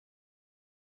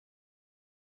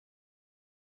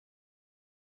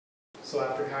So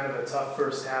after kind of a tough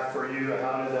first half for you,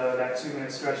 how did that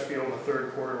 2-minute stretch feel in the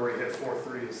third quarter where you hit 4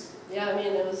 threes? Yeah, I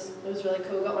mean, it was really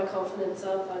cool. Got my confidence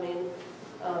up. I mean,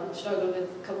 struggled with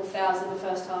a couple fouls in the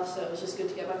first half, so it was just good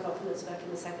to get my confidence back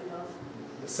in the second half.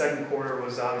 The second quarter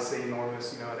was obviously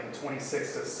enormous. I think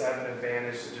 26-7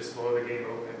 advantage to just blow the game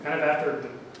open. Kind of after the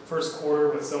first quarter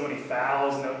with so many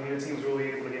fouls, neither team was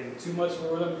really able to get too much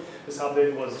for them. Just how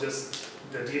big was just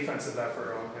the defensive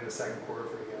effort in the second quarter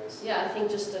for you guys? Yeah, I think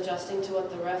just adjusting to what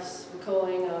the refs were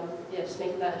calling. Yeah, just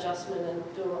making that adjustment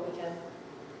and doing what we can.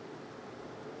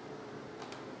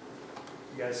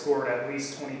 You guys scored at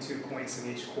least 22 points in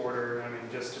each quarter. I mean,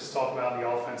 just talk about the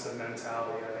offensive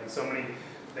mentality. I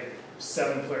think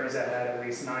 7 players that had at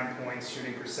least 9 points.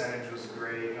 Shooting percentage was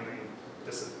great. I mean,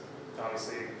 just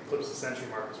obviously eclipsed the century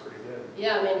mark was pretty good.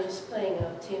 Yeah, I mean, just playing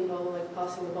a team ball, like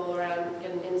passing the ball around,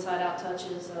 getting inside-out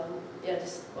touches. Yeah,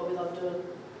 just what we love doing.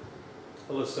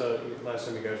 Elissa, last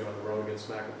time you guys were on the road against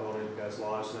SMAC opponent, you guys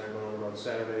lost, and now you're going on the road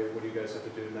Saturday. What do you guys have to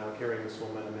do now, carrying this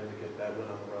momentum in to get that win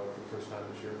on the road for the first time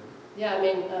this year? Yeah, I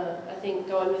mean, I think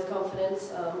going with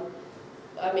confidence.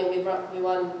 I mean, we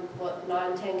won, what,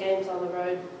 9-10 games on the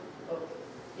road?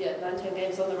 Yeah, 9-10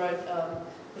 games on the road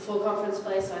before conference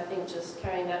play, so I think just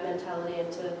carrying that mentality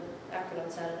into Akron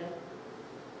on Saturday.